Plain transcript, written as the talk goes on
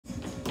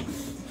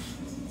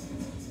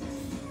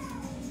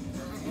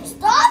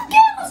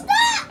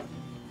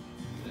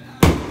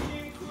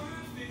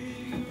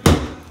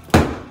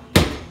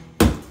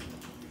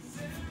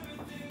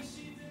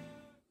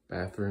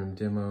bathroom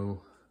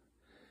demo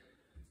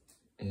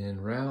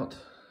en route.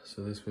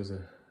 So this was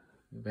a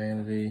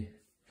vanity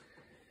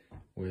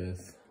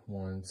with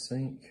one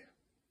sink.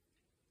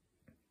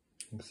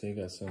 You can see you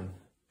got some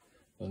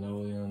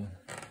linoleum,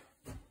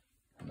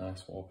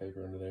 nice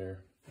wallpaper under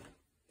there.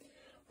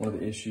 One of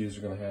the issues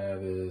we're gonna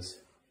have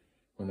is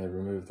when they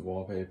remove the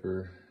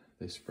wallpaper,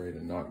 they sprayed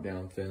a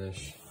knockdown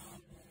finish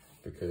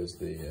because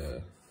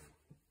the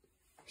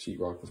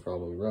sheetrock was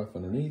probably rough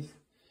underneath.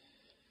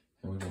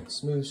 And we want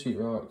smooth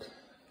sheetrock,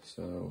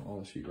 so all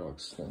the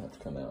sheetrock's gonna have to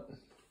come out.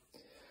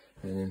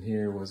 And in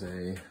here was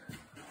a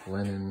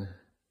linen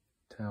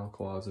towel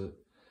closet.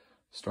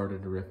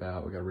 Started to rip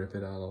out, we gotta rip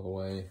it out all the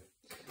way.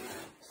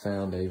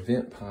 Found a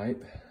vent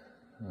pipe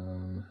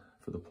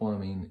for the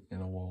plumbing in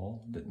a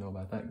wall. Didn't know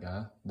about that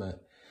guy,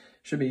 but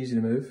should be easy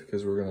to move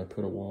because we're gonna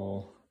put a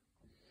wall.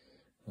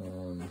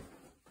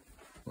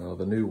 Well,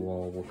 the new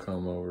wall will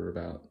come over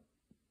about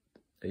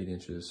 8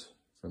 inches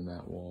from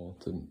that wall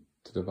to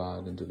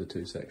divide into the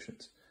two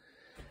sections.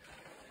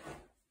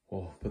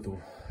 We'll put the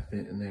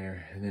vent in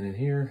there, and then in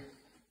here,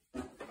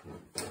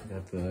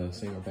 got the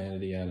single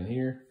vanity out in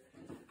here.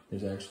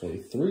 There's actually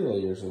 3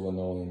 layers of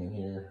linoleum in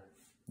here.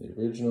 The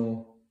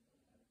original,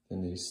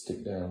 then these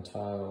stick down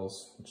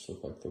tiles, which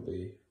look like they'll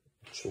be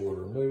a chore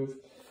to remove.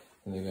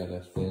 And they got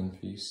a thin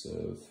piece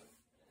of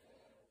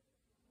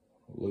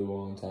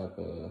Luan type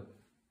of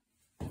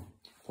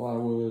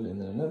plywood,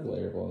 and then another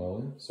layer of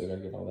linoleum. So I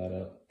gotta get all that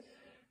up.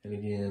 And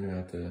again, we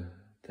have to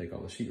take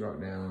all the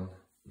sheetrock down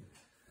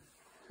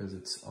because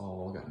it's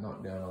all got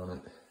knocked down on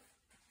it.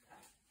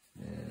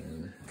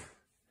 And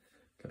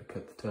gotta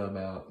cut the tub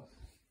out.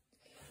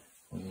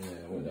 We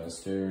went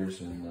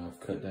downstairs and I've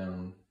cut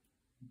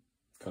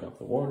off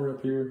the water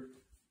up here,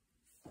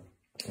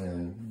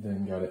 and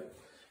then got it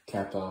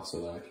capped off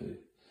so that I could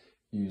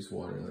use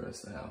water in the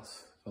rest of the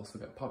house. I've also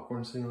got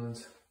popcorn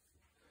ceilings.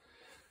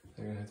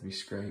 They're gonna have to be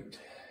scraped,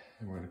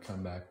 and we're gonna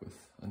come back with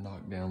a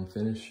knockdown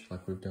finish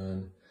like we've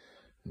done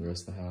in the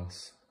rest of the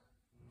house.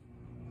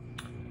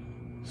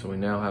 So we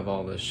now have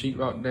all the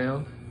sheetrock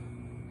down.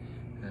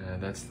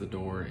 That's the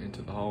door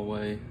into the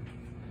hallway,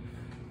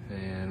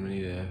 and we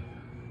need to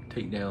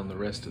take down the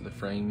rest of the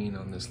framing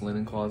on this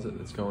linen closet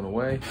that's going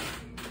away.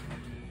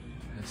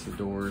 That's the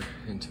door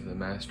into the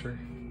master.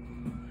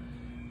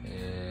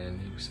 And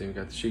you can see we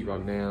got the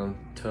sheetrock down,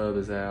 tub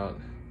is out.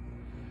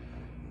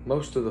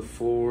 Most of the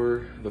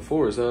floor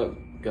is up.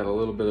 Got a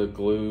little bit of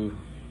glue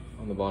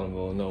on the bottom of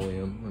the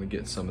linoleum. I'm gonna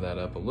get some of that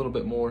up a little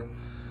bit more,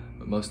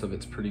 but most of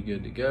it's pretty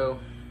good to go.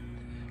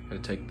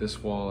 Gotta take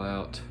this wall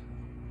out.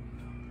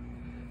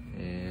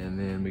 And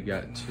then we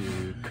got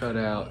to cut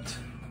out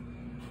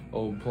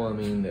old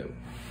plumbing that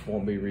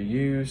won't be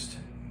reused.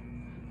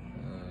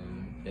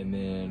 And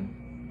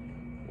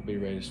then we'll be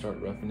ready to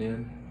start roughing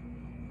in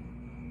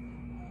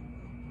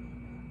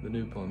the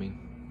new plumbing.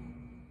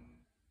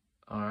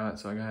 All right,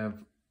 so I have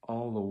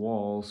all the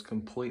walls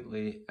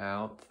completely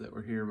out that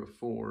were here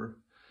before.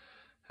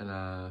 And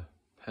I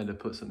had to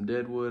put some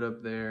dead wood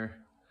up there.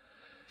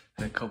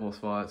 And a couple of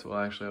spots, well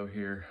actually over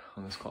here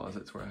on this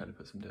closet's where I had to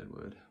put some dead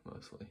wood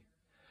mostly.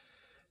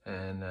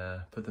 And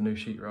put the new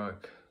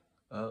sheetrock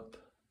up.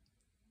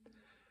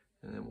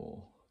 And then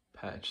we'll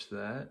patch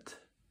that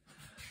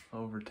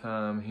over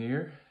time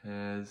here.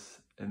 And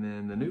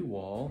then the new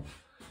wall,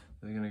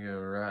 they're gonna go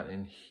right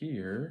in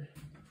here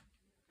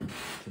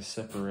to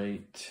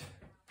separate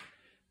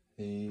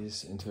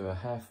these into a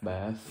half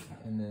bath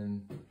and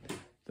then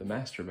the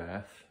master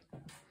bath.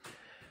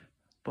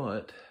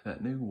 But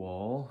that new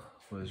wall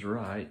was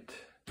right.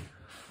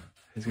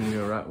 It's gonna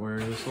go right where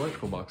this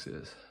electrical box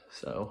is.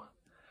 So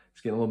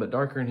it's getting a little bit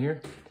darker in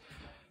here.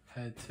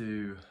 Had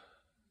to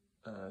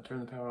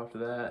turn the power off to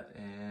that,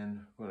 and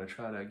I'm gonna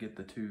try to get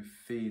the 2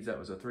 feeds. That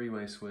was a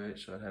 3-way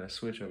switch, so I had a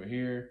switch over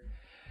here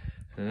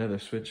and another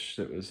switch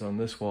that was on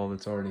this wall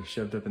that's already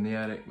shoved up in the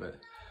attic, but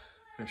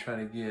I'm gonna try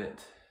to get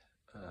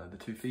the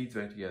 2 feeds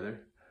back together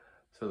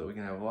so that we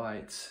can have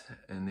lights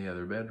in the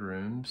other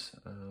bedrooms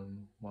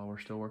while we're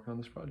still working on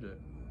this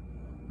project.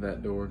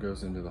 That door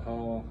goes into the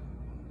hall.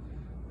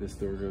 This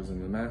door goes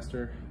into the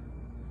master.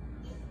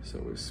 So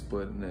we're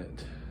splitting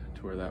it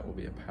to where that will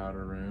be a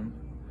powder room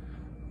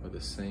with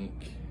a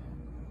sink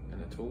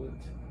and a toilet.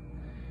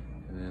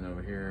 And then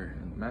over here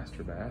in the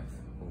master bath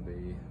will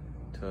be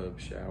tub,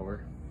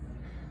 shower.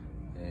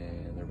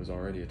 And there was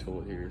already a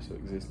toilet here, so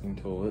existing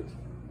toilet.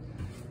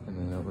 And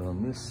then over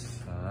on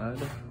this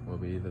side will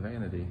be the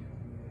vanity.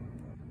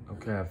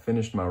 Okay, I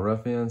finished my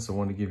rough end, so I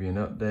wanted to give you an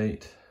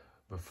update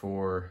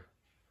before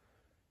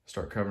I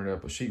start covering it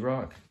up with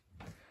sheetrock.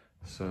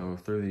 So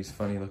through these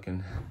funny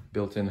looking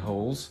built-in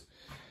holes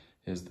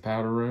is the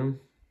powder room.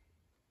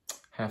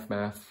 Half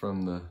bath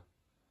from the,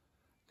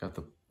 got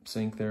the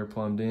sink there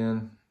plumbed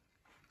in,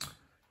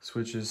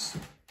 switches,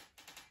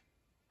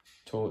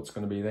 toilet's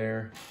gonna be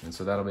there, and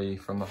so that'll be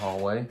from the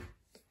hallway.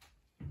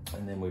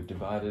 And then we've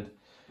divided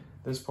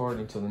this part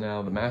into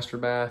now the master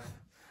bath.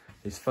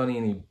 These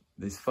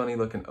funny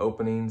looking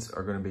openings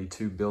are gonna be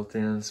 2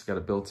 built-ins. Got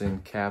a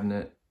built-in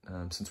cabinet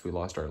since we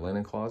lost our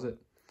linen closet.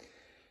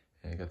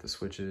 And got the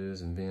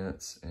switches and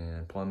vents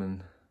and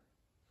plumbing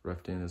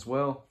roughed in as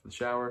well for the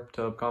shower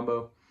tub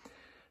combo.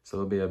 So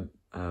there'll be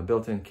a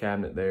built-in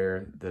cabinet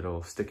there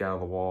that'll stick out of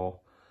the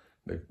wall,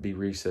 but be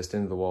recessed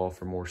into the wall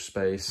for more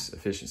space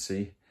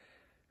efficiency.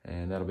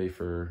 And that'll be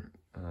for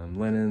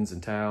linens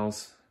and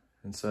towels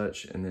and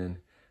such. And then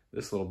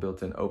this little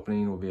built-in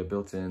opening will be a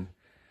built-in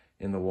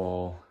in the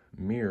wall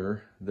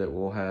mirror that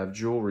will have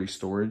jewelry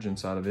storage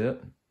inside of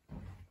it.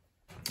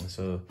 And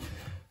so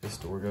this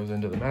door goes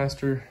into the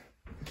master.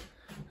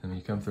 And when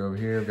you come through over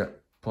here, I've got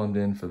plumbed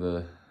in for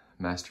the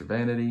master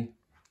vanity.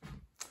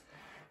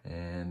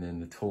 And then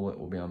the toilet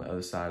will be on the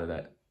other side of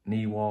that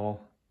knee wall.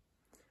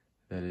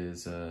 That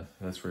is,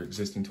 that's where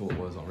existing toilet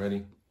was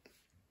already.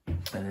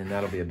 And then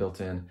that'll be a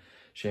built-in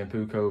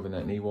shampoo cove in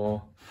that knee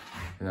wall.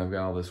 And I've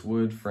got all this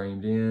wood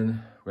framed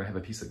in. We're gonna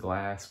have a piece of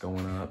glass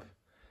going up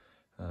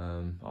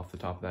off the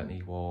top of that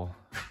knee wall.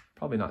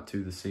 Probably not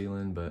to the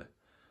ceiling, but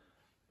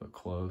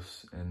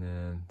close. And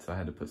then, so I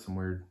had to put some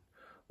weird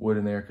wood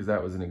in there because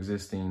that was an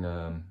existing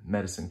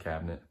medicine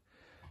cabinet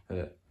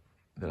that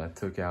I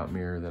took out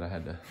mirror that I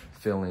had to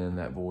fill in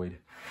that void.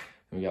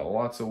 And we got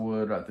lots of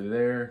wood right through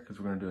there because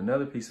we're gonna do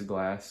another piece of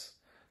glass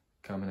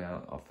coming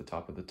out off the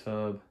top of the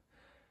tub,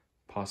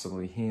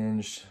 possibly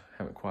hinged.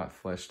 Haven't quite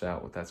fleshed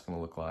out what that's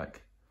gonna look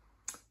like.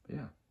 But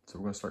yeah, so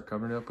we're gonna start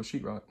covering it up with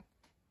sheetrock.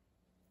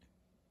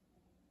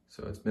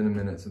 So it's been a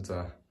minute since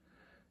I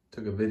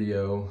took a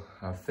video.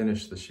 I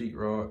finished the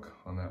sheetrock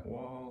on that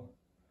wall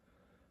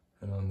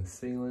and on the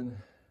ceiling,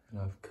 and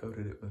I've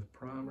coated it with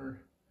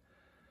primer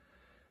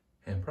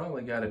and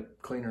probably got it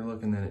cleaner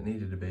looking than it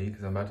needed to be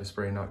because I'm about to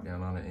spray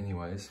knockdown on it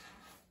anyways.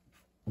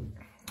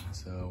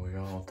 So we're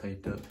all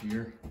taped up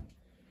here,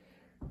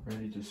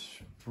 ready to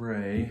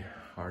spray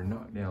our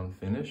knockdown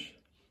finish.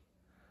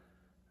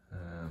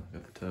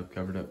 Got the tub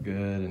covered up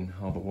good and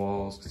all the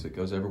walls because it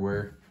goes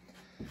everywhere.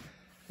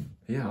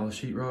 Yeah, all the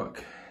sheetrock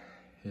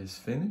is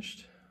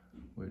finished,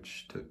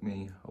 which took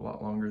me a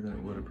lot longer than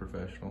it would a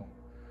professional.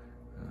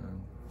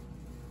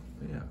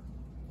 But yeah,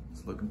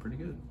 it's looking pretty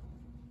good.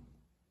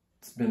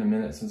 It's been a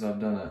minute since I've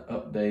done an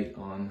update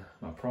on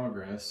my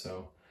progress,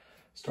 so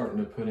starting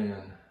to put in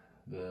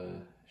the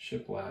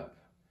shiplap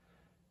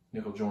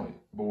nickel joint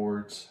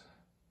boards.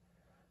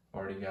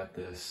 Already got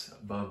this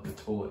above the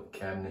toilet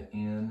cabinet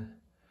in,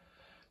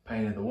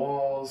 painted the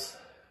walls,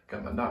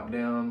 got my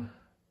knockdown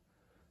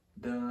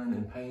done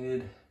and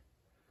painted.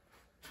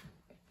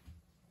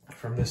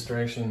 From this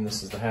direction,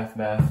 this is the half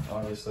bath,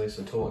 obviously,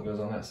 so toilet goes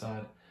on that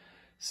side.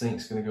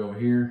 Sink's gonna go over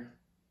here.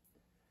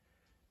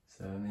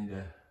 So I need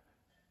to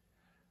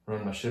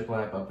run my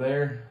shiplap up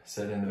there,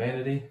 set in the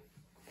vanity,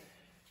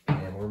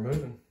 and we're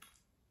moving.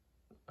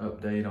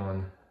 Update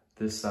on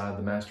this side,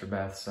 the master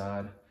bath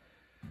side.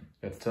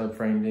 Got the tub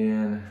framed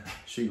in,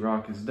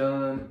 sheetrock is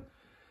done.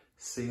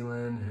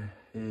 Ceiling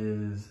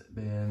is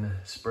been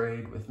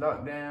sprayed with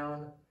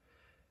knockdown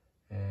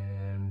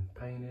and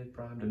painted,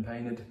 primed and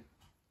painted.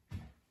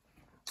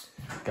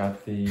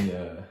 Got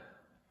the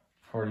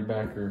Hardy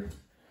Backer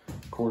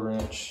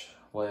 1/4 inch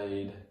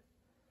laid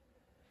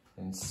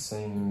and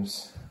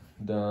seams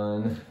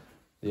done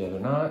the other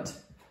night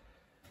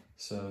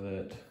so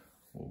that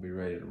we'll be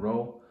ready to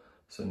roll.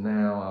 So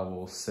now I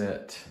will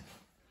set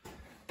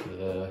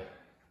the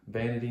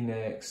vanity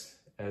next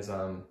as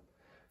I'm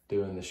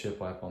doing the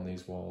shiplap on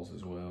these walls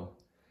as well.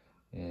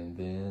 And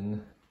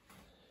then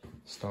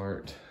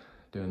start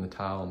doing the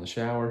tile in the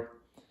shower.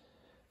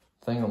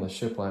 Thing on the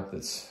shiplap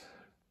that's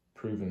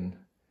proven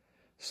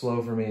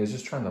slow for me is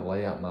just trying to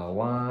lay out my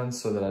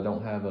lines so that I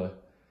don't have a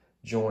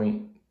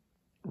joint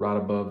right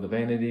above the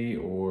vanity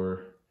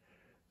or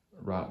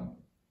right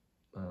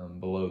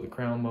below the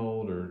crown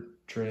mold or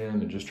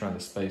trim, and just trying to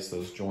space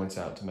those joints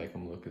out to make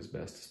them look as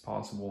best as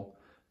possible.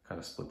 Kind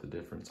of split the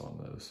difference on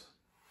those.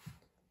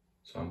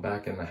 So I'm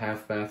back in the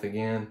half bath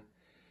again,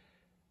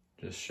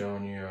 just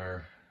showing you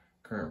our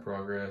current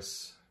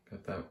progress.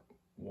 Got that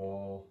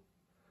wall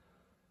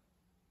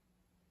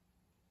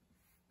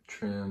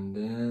trimmed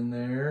in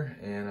there,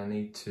 and I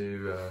need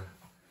to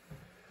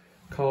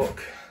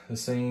caulk the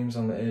seams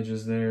on the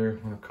edges there.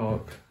 I'm gonna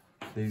caulk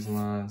these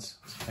lines,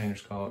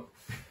 painter's caulk,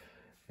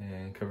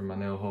 and cover my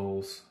nail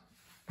holes.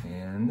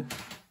 And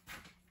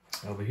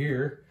over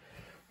here,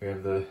 we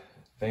have the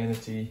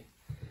vanity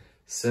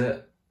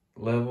set,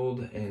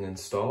 leveled, and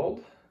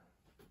installed.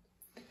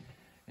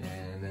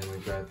 And then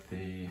we've got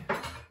the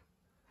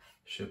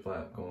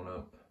shiplap going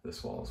up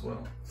this wall as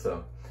well.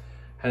 So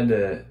had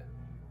to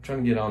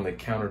trying to get on the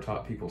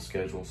countertop people's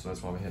schedule, so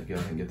that's why we had to go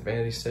ahead and get the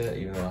vanity set,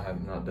 even though I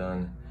have not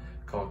done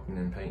caulking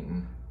and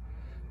painting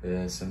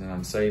this. And then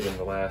I'm saving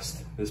the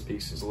last, this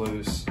piece is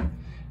loose.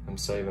 I'm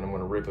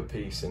gonna rip a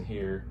piece in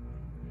here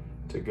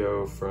to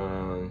go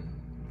from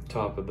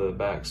top of the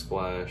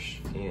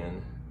backsplash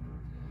in.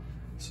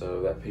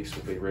 So that piece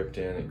will be ripped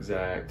in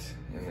exact,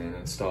 and then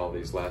install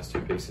these last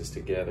two pieces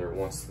together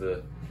once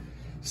the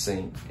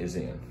sink is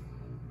in,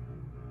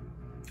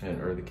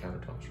 or the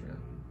countertops are in.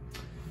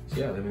 So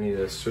yeah, then we need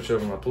to switch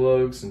over my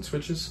plugs and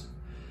switches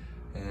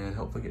and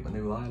hopefully get my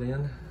new light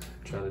in.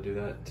 Try to do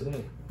that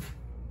today.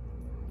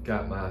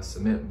 got my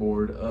cement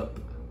board up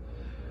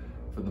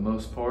for the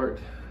most part.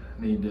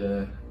 Need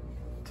to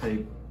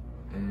tape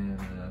and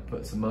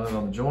put some mud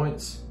on the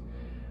joints.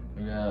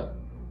 I got a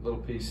little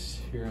piece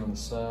here on the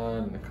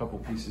side and a couple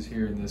pieces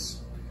here in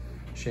this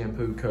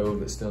shampoo cove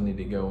that still need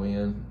to go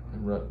in.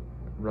 I'm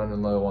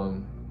running low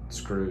on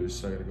screws,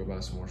 so I gotta go buy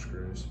some more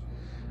screws.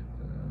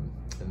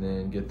 And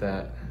then get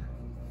that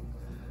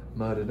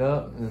mudded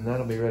up, and then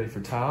that'll be ready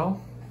for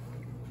tile.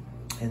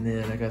 And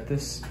then I got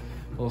this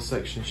little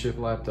section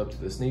shiplapped up to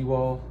this knee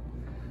wall.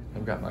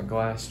 I've got my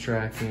glass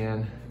track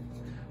in.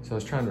 So I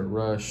was trying to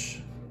rush,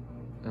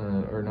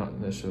 or not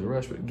necessarily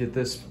rush, but get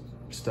this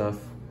stuff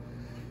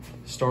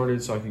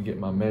started so I could get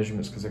my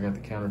measurements, because I got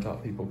the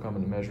countertop people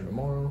coming to measure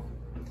tomorrow.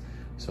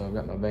 So I've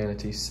got my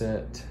vanity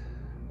set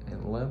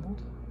and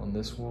leveled on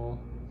this wall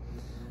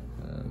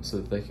so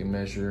that they can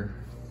measure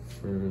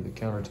for the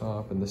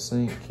countertop and the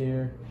sink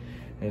here.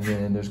 And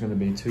then there's going to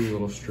be 2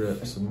 little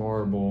strips of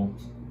marble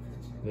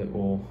that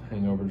will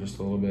hang over just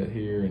a little bit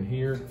here and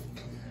here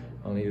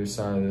on either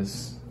side of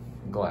this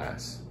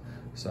glass.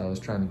 So I was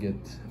trying to get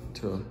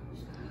to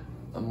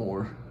a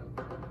more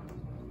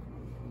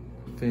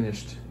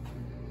finished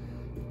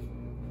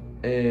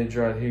edge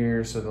right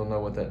here, so they'll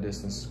know what that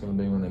distance is going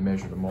to be when they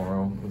measure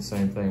tomorrow. The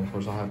same thing, of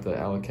course, I'll have to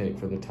allocate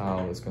for the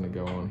tile that's going to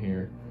go on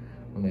here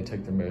when they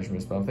take their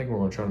measurements, but I think we're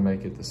going to try to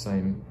make it the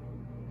same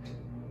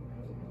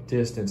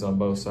distance on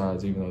both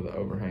sides, even though the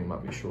overhang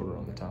might be shorter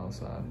on the tile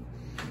side.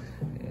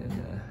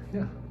 And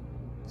yeah,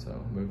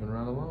 so moving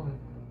right along.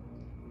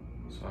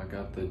 So I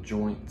got the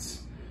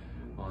joints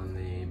on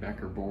the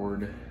backer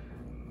board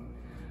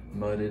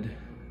mudded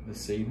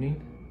this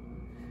evening.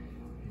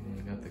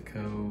 And I got the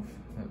cove.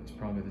 That was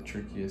probably the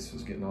trickiest,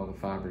 was getting all the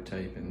fiber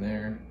tape in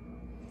there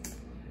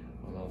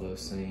on all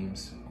those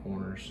seams,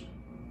 corners.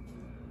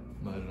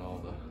 Mudded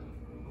all the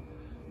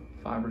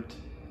fiber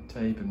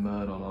tape and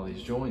mud on all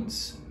these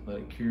joints, let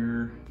it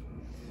cure.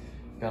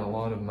 Got a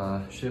lot of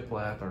my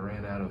shiplap. I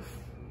ran out of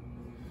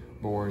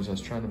boards. I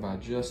was trying to buy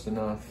just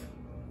enough.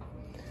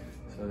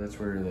 So that's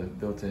where the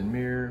built-in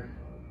mirror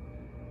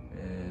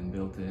and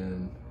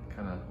built-in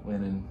kind of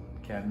linen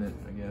cabinet,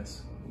 I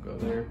guess, will go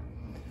there.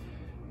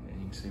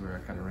 And you can see where I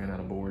kind of ran out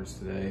of boards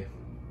today.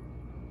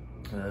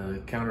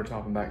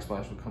 Countertop and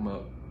backsplash will come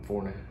up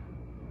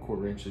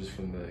 4¼ inches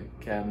from the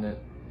cabinet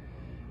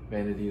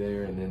vanity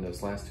there, and then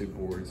those last 2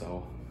 boards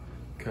I'll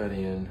cut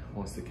in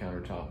once the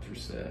countertops are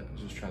set. I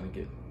was just trying to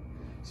get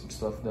some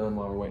stuff done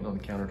while we're waiting on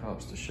the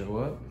countertops to show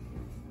up.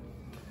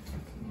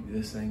 Give you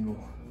this angle.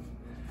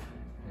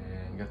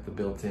 And got the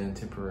built-in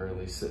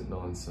temporarily sitting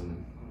on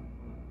some,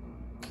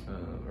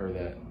 or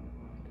that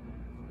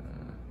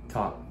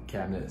top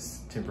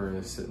cabinet's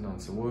temporarily sitting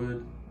on some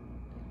wood.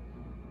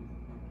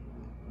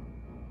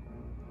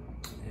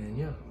 And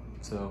yeah,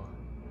 so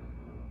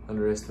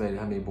underestimated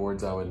how many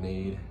boards I would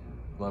need.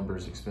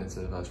 Lumber's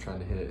expensive. I was trying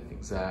to hit it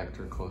exact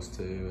or close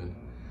to, and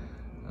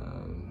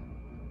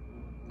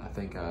I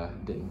think I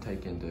didn't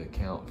take into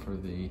account for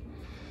the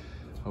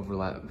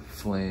overlap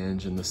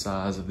flange and the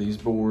size of these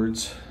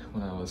boards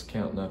when I was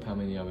counting up how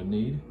many I would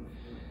need.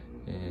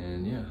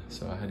 And yeah,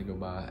 so I had to go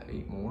buy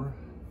 8 more,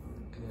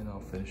 and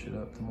I'll finish it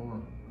up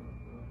tomorrow.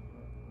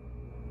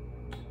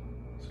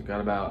 So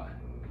got about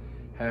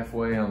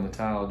halfway on the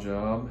tile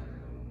job.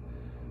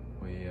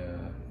 We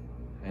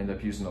end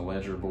up using a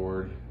ledger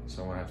board,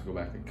 so I'm gonna have to go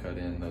back and cut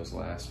in those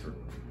last, or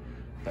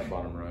that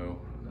bottom row.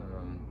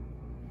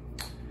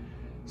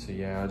 So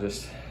yeah, I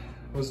just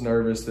was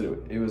nervous that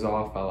it was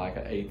off by like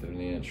 1/8 of an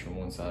inch from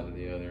one side to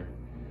the other.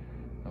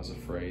 I was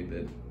afraid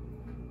that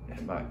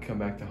it might come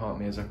back to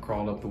haunt me as I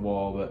crawled up the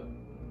wall, but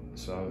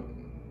so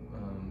I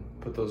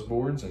put those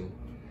boards and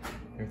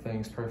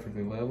everything's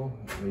perfectly level.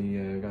 We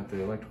got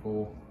the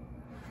electrical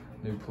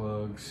new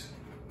plugs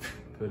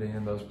put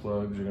in. Those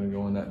plugs are gonna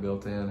go in that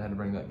built-in. I had to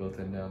bring that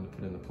built-in down to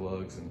put in the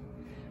plugs, and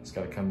it's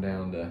gotta come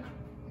down to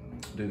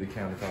do the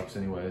countertops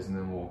anyways, and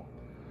then we'll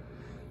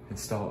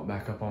install it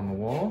back up on the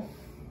wall.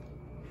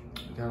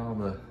 Got all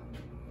the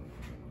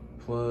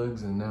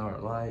plugs and now our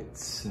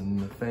lights and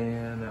the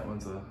fan. That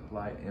one's a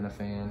light and a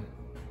fan.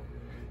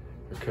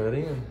 They're cut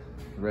in,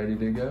 ready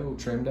to go,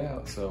 trimmed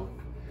out. So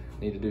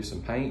need to do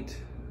some paint,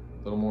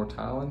 a little more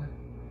tiling,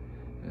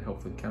 and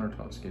hopefully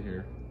countertops get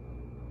here